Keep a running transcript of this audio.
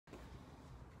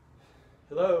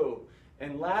Hello.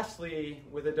 And lastly,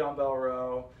 with a dumbbell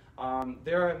row,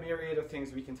 there are a myriad of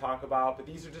things we can talk about, but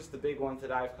these are just the big ones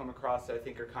that I've come across that I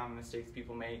think are common mistakes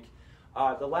people make.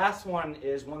 The last one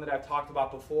is one that I've talked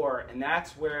about before, and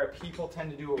that's where people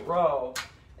tend to do a row,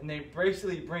 and they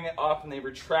basically bring it up and they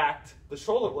retract the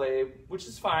shoulder blade, which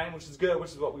is fine, which is good,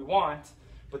 which is what we want.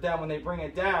 But then when they bring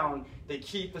it down, they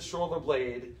keep the shoulder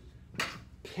blade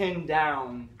pinned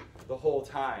down the whole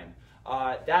time.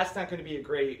 That's not going to be a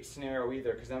great scenario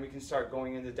either, because then we can start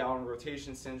going into downward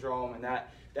rotation syndrome, and that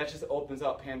just opens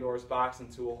up Pandora's box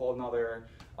into a whole nother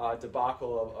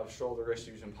debacle of shoulder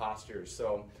issues and postures.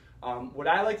 So what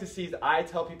I like to see is I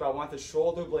tell people I want the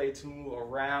shoulder blade to move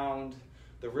around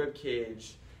the rib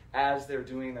cage as they're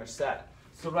doing their set.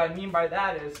 So what I mean by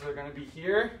that is they're going to be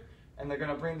here, and they're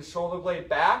going to bring the shoulder blade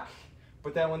back,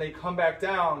 but then when they come back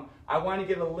down, I want to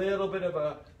get a little bit of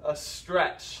a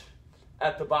stretch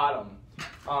at the bottom.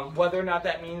 Whether or not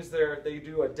that means they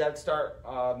do a dead start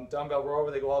dumbbell row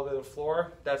where they go all the way to the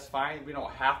floor, that's fine. We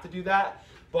don't have to do that.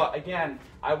 But again,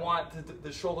 I want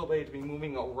the shoulder blade to be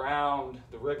moving around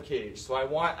the rib cage. So I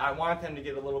want them to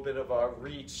get a little bit of a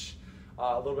reach,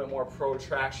 a little bit more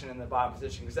protraction in the bottom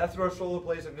position, because that's what our shoulder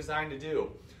blades are designed to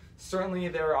do. Certainly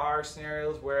there are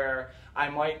scenarios where I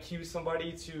might cue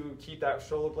somebody to keep that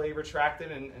shoulder blade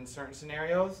retracted in certain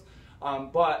scenarios.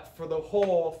 But for the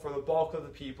bulk of the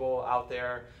people out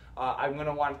there, I'm going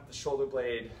to want the shoulder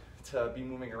blade to be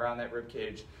moving around that rib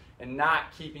cage and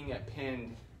not keeping it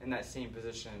pinned in that same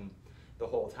position the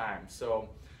whole time. So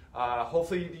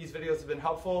hopefully these videos have been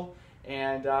helpful,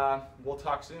 and we'll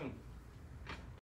talk soon.